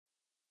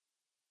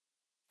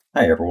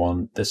Hi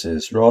everyone, this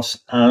is Ross,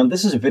 and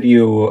this is a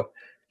video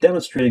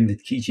demonstrating the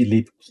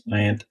ggLeap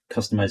client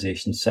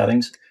customization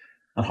settings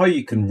and how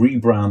you can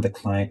rebrand the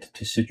client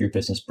to suit your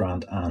business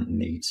brand and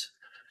needs.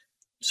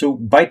 So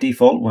by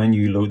default, when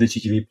you load the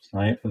ggLeap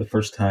client for the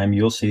first time,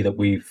 you'll see that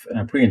we've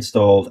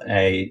pre-installed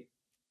a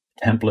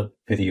template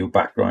video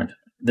background.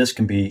 This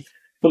can be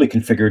fully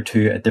configured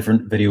to a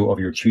different video of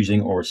your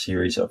choosing or a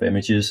series of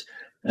images,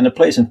 and it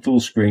plays in full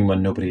screen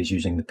when nobody is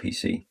using the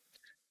PC.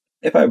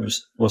 If I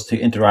was to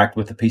interact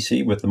with the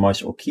PC with the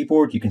mouse or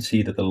keyboard, you can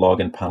see that the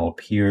login panel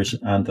appears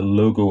and the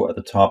logo at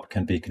the top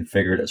can be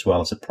configured as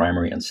well as the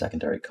primary and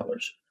secondary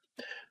colors.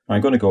 Now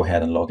I'm going to go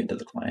ahead and log into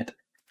the client.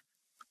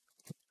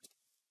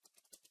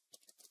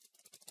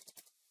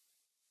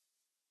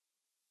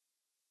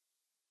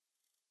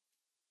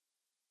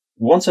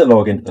 Once I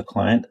log into the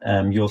client,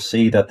 you'll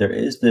see that there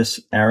is this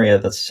area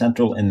that's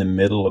central in the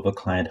middle of the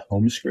client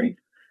home screen,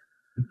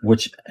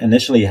 which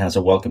initially has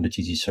a welcome to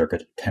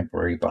ggCircuit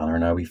temporary banner.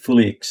 Now we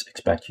fully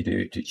expect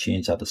you to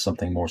change that to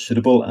something more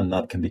suitable, and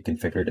that can be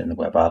configured in the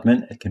web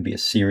admin. It can be a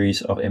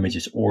series of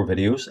images or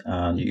videos,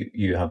 and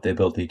you have the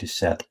ability to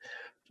set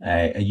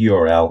a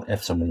URL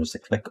if someone was to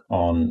click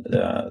on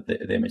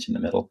the image in the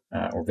middle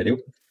or video.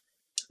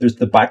 There's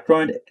the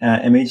background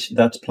image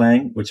that's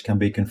playing, which can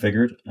be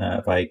configured.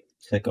 If I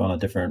click on a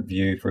different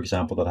view, for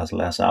example, that has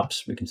less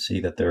apps, we can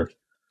see that there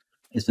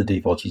is the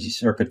default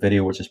ggCircuit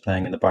video, which is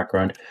playing in the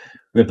background.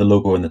 We have the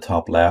logo in the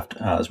top left,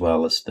 as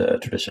well as the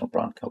traditional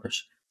brand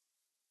colors.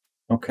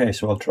 Okay,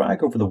 so I'll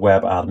drag over the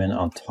web admin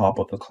on top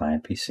of the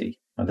client PC.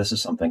 Now this is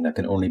something that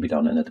can only be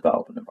done in a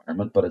development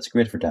environment, but it's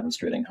great for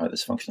demonstrating how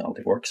this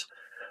functionality works.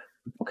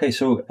 Okay,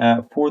 so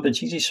for the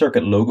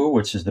ggCircuit logo,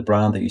 which is the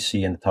brand that you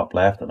see in the top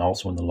left and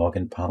also in the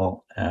login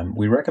panel,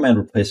 we recommend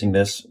replacing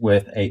this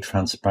with a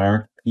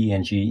transparent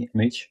PNG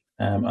image.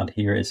 And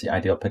here is the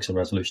ideal pixel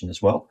resolution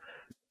as well.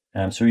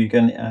 So you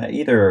can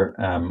either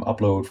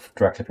upload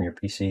directly from your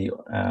PC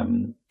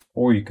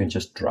or you can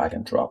just drag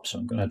and drop. So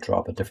I'm going to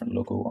drop a different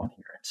logo on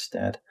here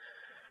instead.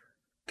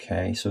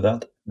 Okay, so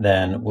that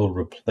then will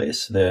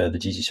replace the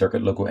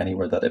ggCircuit logo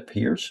anywhere that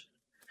appears.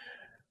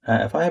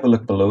 If I have a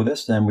look below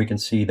this, then we can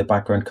see the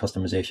background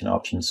customization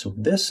options. So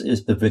this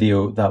is the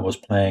video that was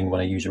playing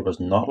when a user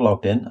was not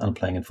logged in and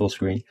playing in full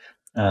screen.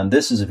 And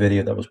this is a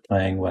video that was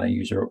playing when a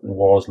user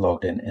was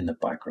logged in the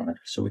background.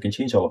 So we can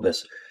change all of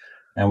this.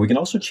 And we can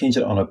also change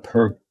it on a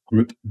per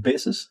group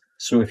basis.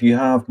 So if you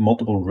have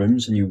multiple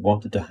rooms and you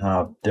wanted to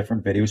have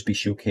different videos be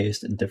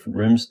showcased in different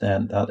rooms,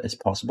 then that is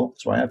possible.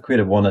 So I have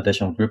created one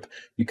additional group.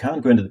 You can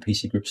go into the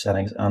PC group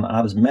settings and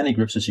add as many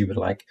groups as you would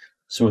like,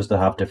 so as to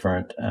have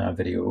different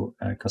video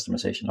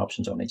customization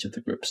options on each of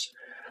the groups.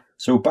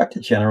 So back to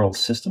general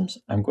systems,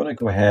 I'm going to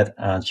go ahead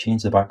and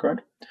change the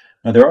background.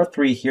 Now there are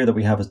three here that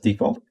we have as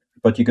default,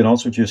 but you can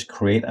also just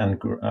create and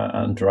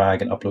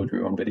drag and upload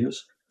your own videos.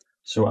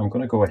 So I'm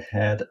going to go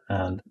ahead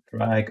and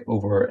drag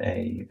over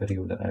a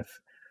video that I've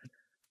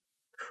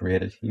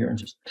created here and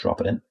just drop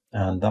it in,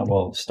 and that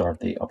will start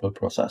the upload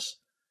process.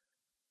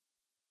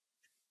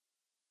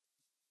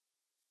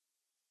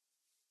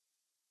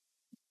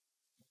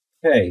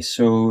 Okay,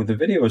 so the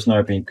video is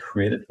now being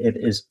created. It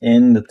is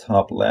in the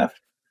top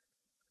left.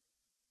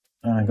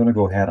 I'm going to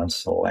go ahead and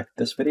select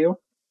this video.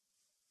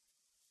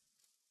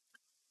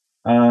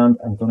 And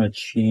I'm going to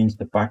change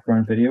the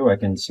background video. I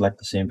can select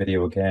the same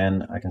video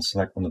again. I can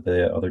select one of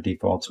the other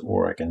defaults,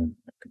 or I can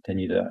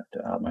continue to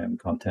add my own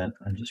content.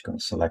 I'm just going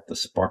to select the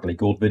sparkly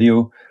gold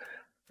video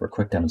for a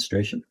quick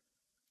demonstration.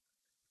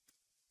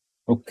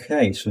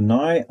 Okay, so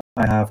now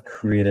I have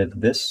created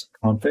this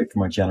config for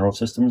my general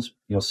systems.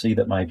 You'll see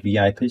that my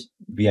VIP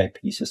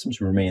systems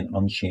remain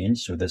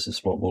unchanged. So this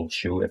is what will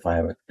show if I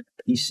have a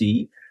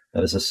PC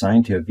that is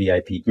assigned to a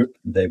VIP group.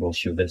 They will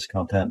show this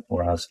content,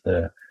 whereas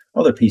the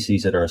other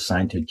PCs that are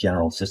assigned to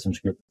general systems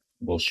group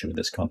will show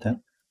this content.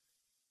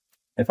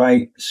 If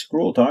I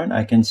scroll down,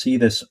 I can see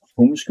this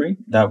home screen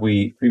that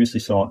we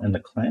previously saw in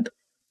the client.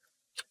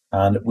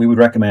 And we would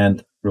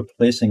recommend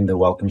replacing the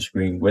welcome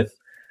screen with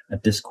a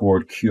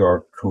Discord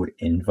QR code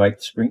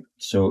invite screen.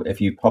 So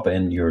if you pop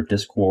in your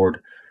Discord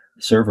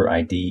server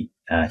ID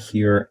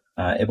here,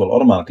 it will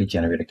automatically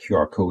generate a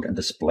QR code and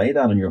display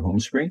that on your home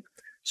screen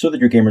so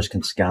that your gamers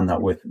can scan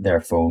that with their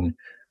phone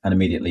and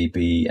immediately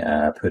be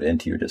put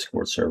into your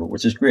Discord server,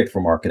 which is great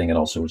for marketing and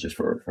also just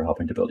for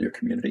helping to build your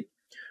community.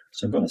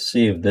 So I'm going to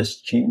save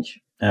this change,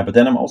 but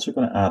then I'm also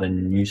going to add a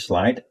new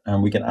slide,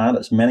 and we can add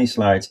as many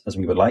slides as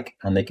we would like,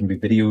 and they can be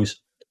videos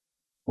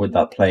with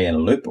that play in a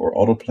loop or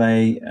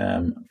autoplay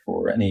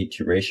for any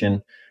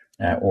duration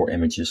or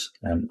images.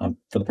 And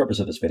for the purpose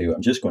of this video,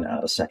 I'm just going to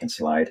add a second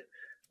slide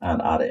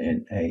and add it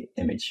in an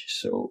image.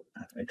 So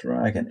if I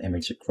drag an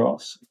image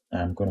across,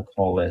 I'm going to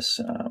call this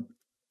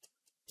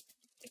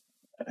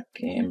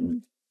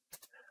game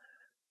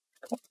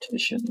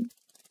competition,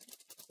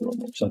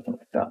 something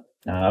like that.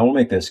 I will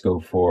make this go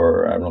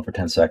for, I don't know, for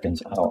 10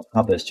 seconds. I'll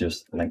have this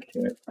just linked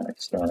to an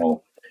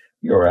external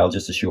URL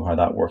just to show how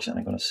that works, and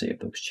I'm going to save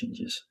those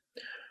changes.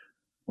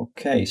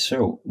 Okay,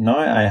 so now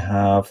I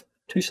have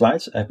two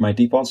slides. I have my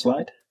default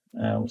slide,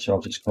 which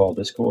I'll just call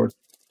Discord.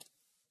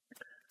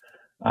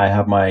 I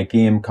have my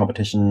game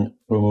competition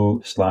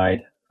promo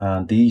slide,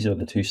 and these are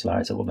the two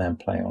slides that will then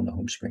play on the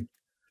home screen.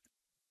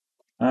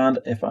 And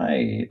if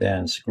I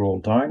then scroll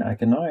down, I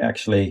can now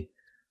actually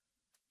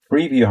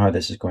preview how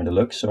this is going to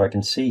look. So I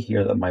can see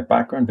here that my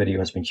background video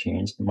has been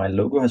changed, my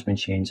logo has been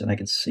changed, and I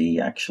can see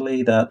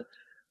actually that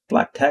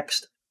black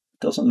text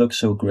doesn't look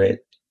so great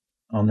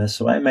on this.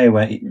 So I may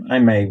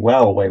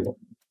well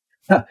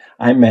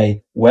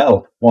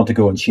want to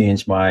go and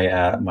change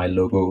my my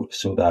logo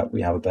so that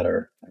we have a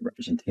better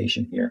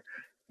representation here.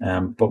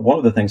 But one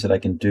of the things that I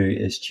can do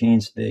is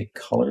change the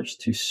colors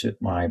to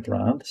suit my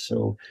brand.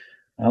 So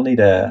I'll need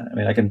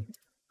I can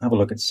have a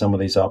look at some of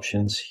these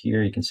options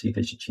here. You can see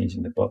that you're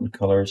changing the button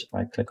colors. If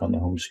I click on the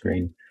home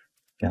screen,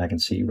 again, I can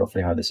see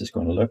roughly how this is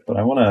going to look, but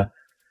I want to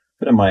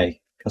put in my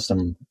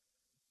custom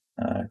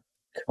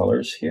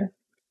colors here.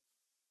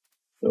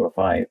 So if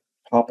I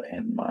pop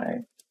in my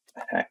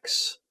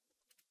hex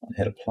and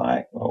hit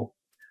apply, oh,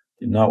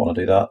 do not want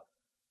to do that.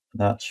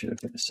 That should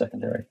be the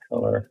secondary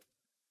color.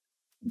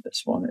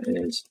 This one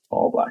is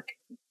all black.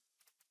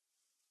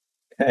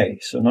 Okay,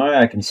 so now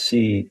I can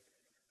see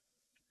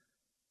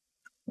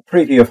a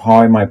preview of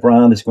how my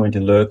brand is going to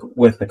look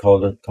with the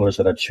colors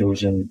that I've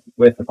chosen,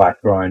 with the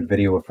background,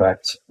 video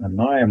effects, and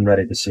now I'm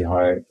ready to see how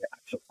the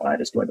actual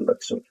client is going to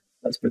look. So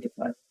let's boot the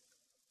client.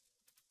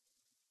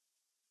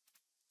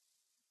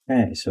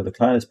 Okay, so the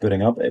client is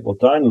booting up. It will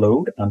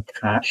download and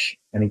cache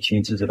any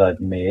changes that I've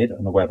made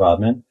on the web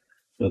admin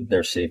so that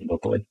they're saved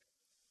locally.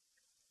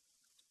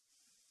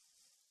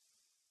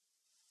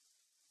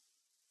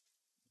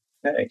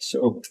 Okay,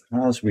 so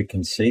as we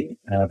can see,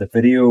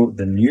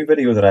 the new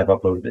video that I've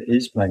uploaded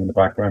is playing in the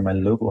background. My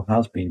logo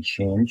has been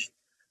changed.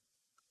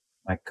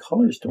 My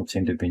colors don't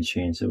seem to have been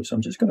changed though, so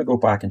I'm just going to go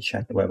back and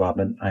check the web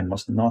admin. I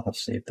must not have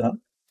saved that.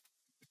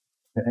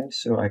 Okay,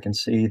 so I can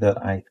see that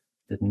I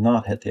did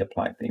not hit the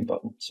apply theme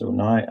button. So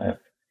now I've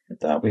hit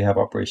that. We have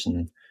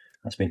operation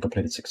that's been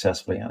completed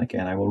successfully. And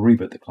again, I will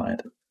reboot the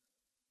client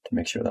to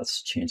make sure that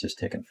changes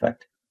take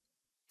effect.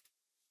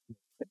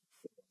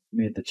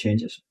 Made the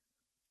changes.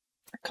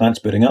 Client's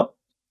booting up.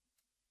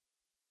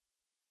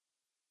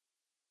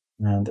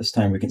 And this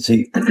time we can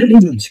see,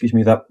 excuse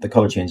me, that the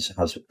color change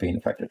has been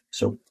effected.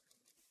 So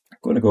I'm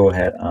going to go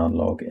ahead and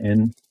log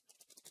in.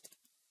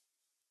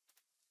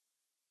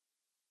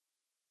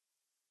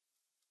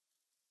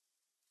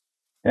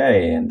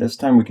 Okay, and this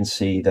time we can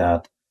see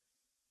that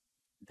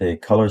the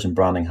colors and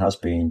branding has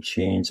been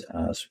changed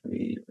as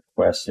we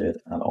requested,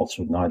 and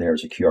also now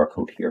there's a QR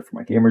code here for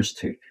my gamers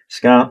to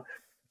scan.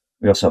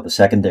 We also have the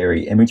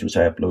secondary image which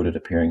I uploaded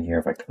appearing here.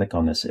 If I click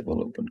on this, it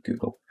will open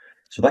Google.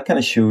 So that kind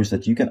of shows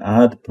that you can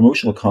add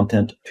promotional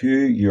content to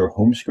your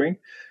home screen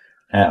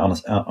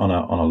on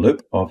a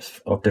loop of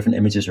different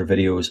images or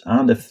videos,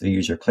 and if the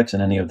user clicks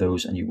on any of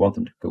those and you want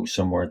them to go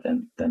somewhere,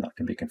 then that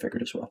can be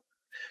configured as well.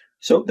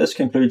 So this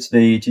concludes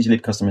the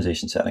ggLeap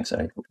customization settings.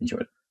 I hope you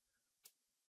enjoyed it.